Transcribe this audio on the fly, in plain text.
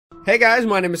Hey guys,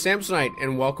 my name is Samsonite,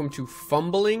 and welcome to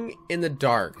Fumbling in the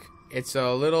Dark. It's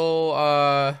a little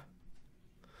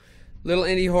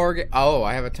indie horror oh,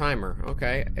 I have a timer.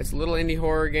 Okay. It's a little indie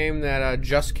horror game that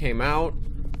just came out.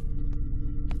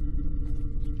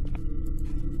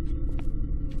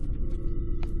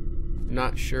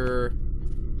 Not sure.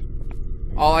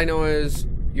 All I know is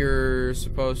you're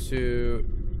supposed to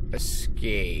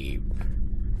escape.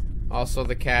 Also,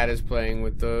 the cat is playing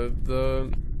with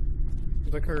the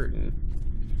curtain.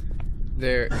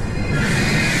 There.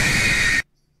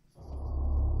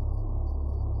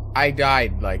 I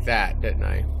died like that, didn't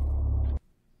I?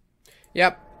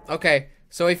 Yep. Okay.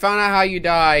 So we found out how you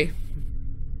die.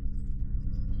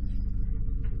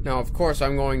 Now, of course,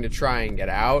 I'm going to try and get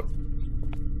out.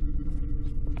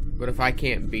 But if I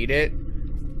can't beat it,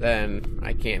 then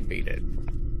I can't beat it.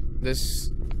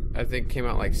 This, I think, came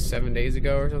out like 7 days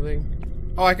ago or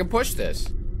something. Oh, I can push this.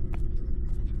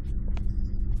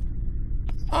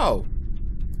 Oh.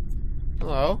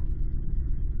 Hello.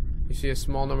 You see a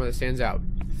small number that stands out.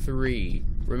 3.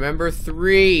 Remember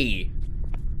 3.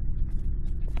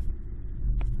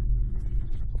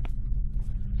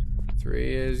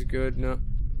 Three is good. No.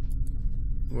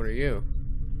 What are you?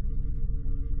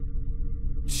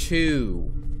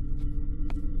 2.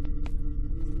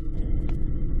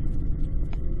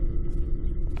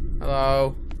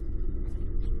 Hello.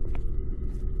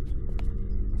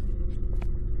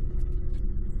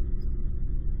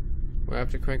 I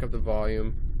have to crank up the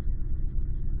volume.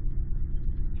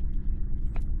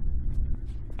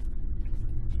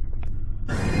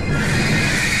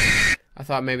 I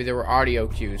thought maybe there were audio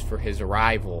cues for his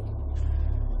arrival.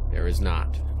 There is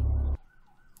not.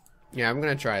 Yeah, I'm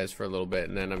gonna try this for a little bit,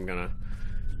 and then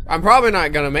I'm probably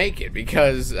not gonna make it,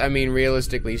 because, I mean,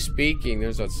 realistically speaking,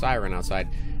 there's a siren outside.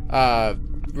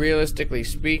 Realistically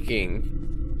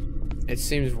speaking, it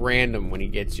seems random when he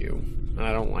gets you, and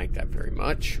I don't like that very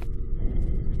much.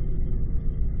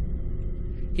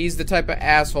 He's the type of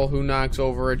asshole who knocks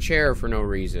over a chair for no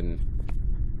reason.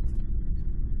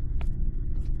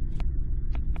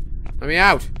 Let me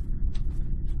out!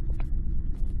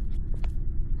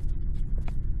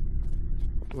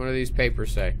 What do these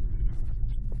papers say?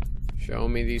 Show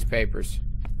me these papers.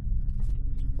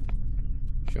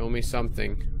 Show me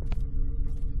something.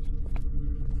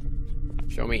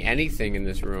 Show me anything in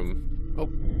this room. Oh.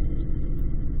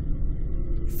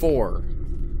 4.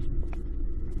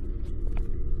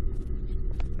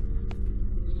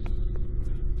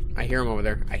 I hear him over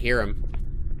there. I hear him.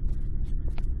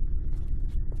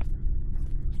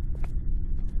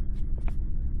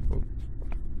 Oh.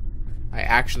 I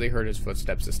actually heard his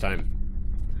footsteps this time.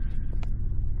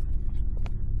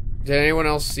 Did anyone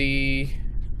else see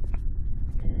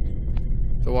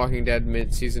The Walking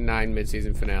Dead Season 9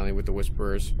 mid-season finale with the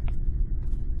Whisperers?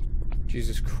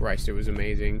 Jesus Christ, it was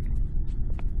amazing.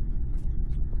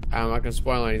 I'm not gonna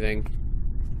spoil anything.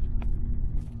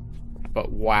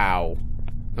 But wow.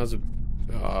 That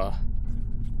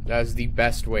was the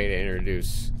best way to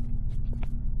introduce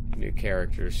new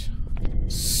characters.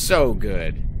 So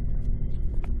good.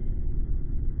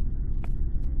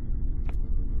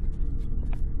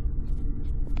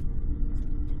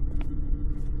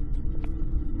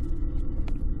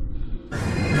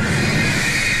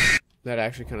 That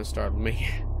actually kind of startled me.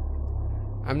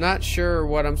 I'm not sure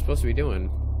what I'm supposed to be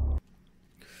doing.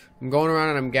 I'm going around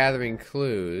and I'm gathering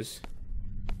clues,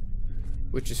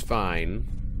 which is fine.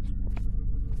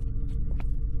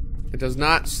 It does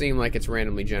not seem like it's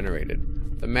randomly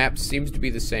generated. The map seems to be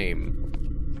the same,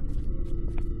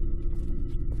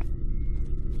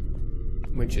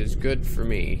 which is good for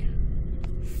me.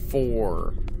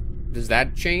 4. Does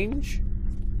that change?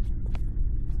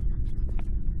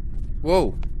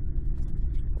 Whoa.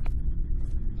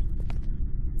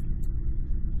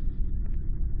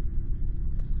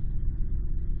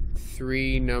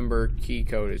 3 number key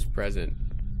code is present.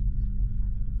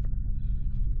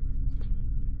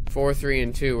 4, 3,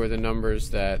 and 2 were the numbers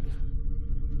that...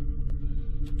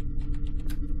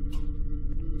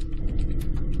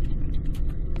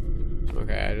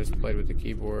 Okay, I just played with the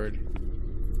keyboard.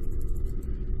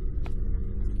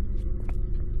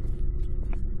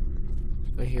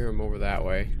 I hear him over that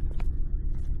way.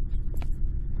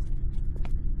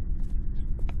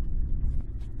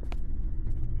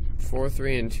 4,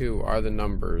 3, and 2 are the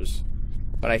numbers.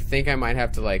 But I think I might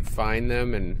have to, like, find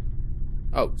them and...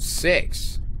 Oh,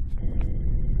 6!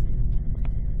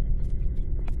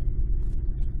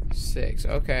 6,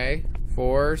 okay.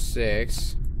 4,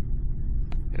 6,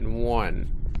 and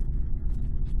 1.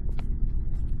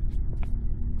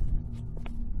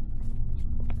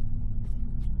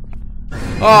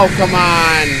 Oh, come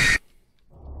on!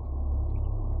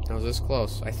 I was this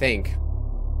close, I think.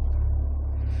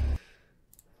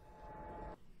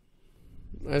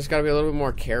 I just gotta be a little bit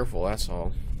more careful, that's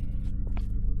all.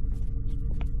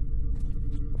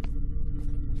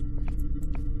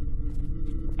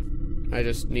 I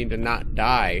just need to not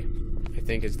die, I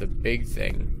think is the big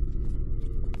thing.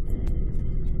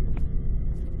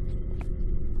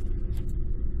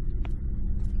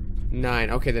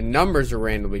 Nine. Okay, the numbers are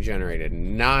randomly generated.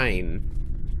 9.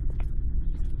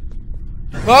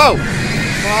 Oh!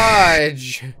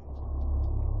 Fudge!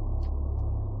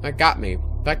 That got me.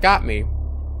 That got me.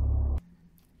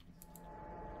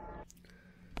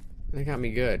 That got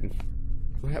me good.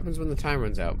 What happens when the time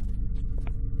runs out?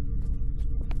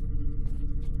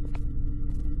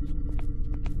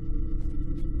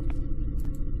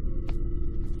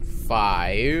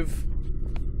 Five.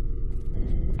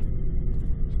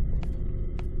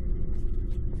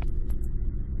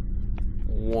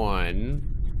 One.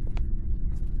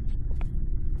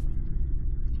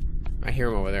 I hear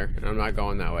him over there, and I'm not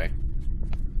going that way.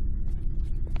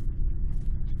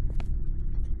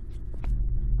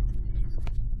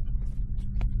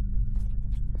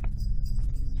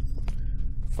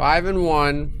 Five and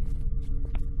 1.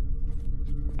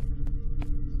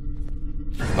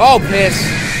 Oh,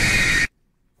 piss!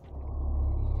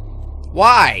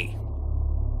 Why?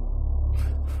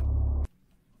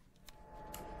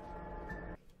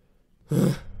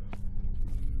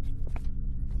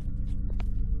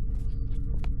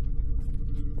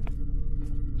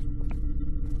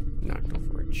 Knocked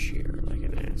over a chair like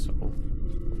an asshole.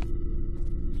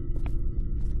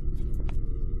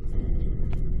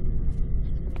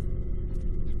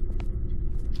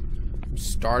 I'm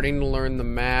starting to learn the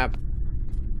map.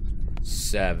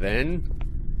 7.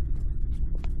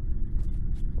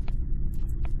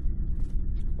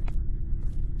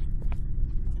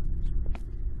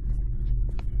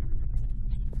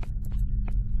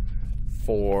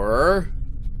 Four.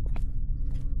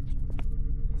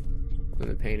 And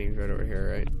the painting's right over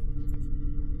here, right?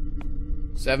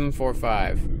 7, 4,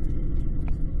 5.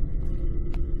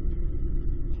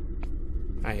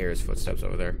 I hear his footsteps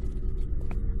over there.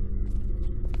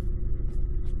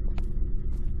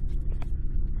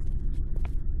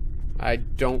 I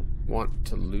don't want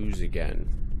to lose again.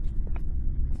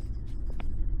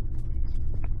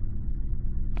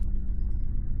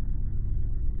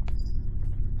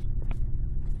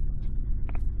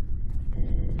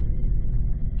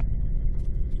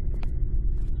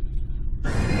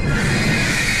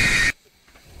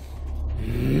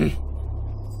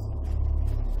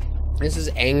 This is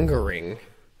angering.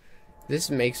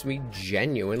 This makes me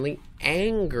genuinely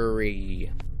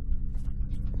angry.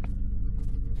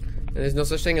 And there's no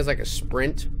such thing as like a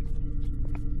sprint.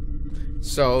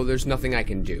 So there's nothing I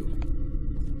can do.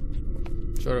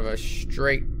 Sort of a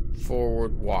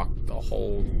straightforward walk the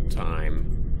whole time.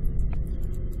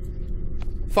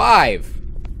 5.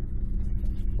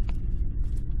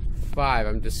 5.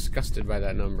 I'm disgusted by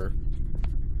that number.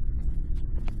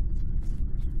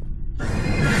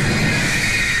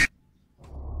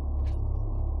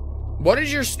 What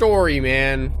is your story,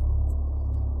 man?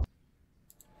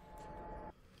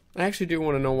 I actually do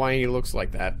want to know why he looks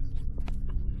like that.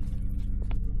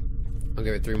 I'll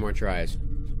give it 3 more tries.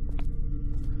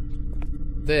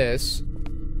 This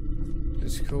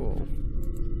is cool.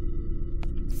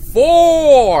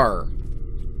 4!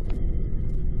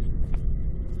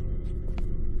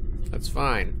 That's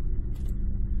fine.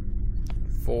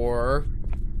 4,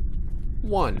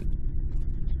 1.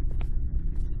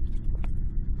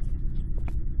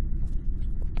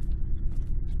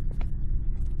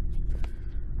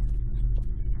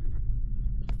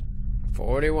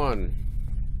 $41.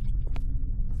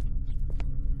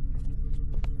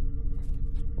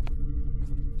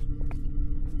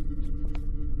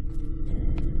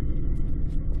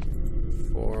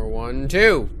 Four, 1,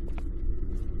 2.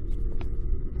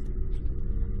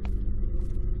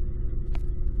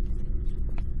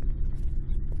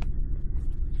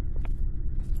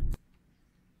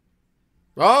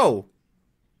 Oh!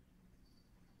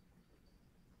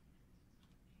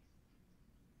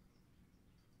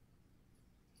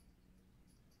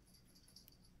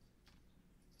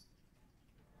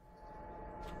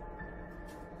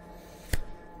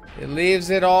 It leaves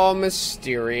it all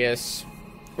mysterious.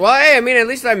 Well, hey, I mean, at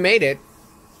least I made it.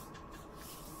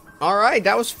 Alright,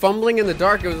 that was Fumbling in the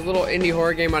Dark. It was a little indie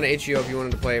horror game on HEO if you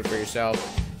wanted to play it for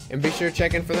yourself. And be sure to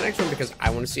check in for the next one because I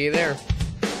want to see you there.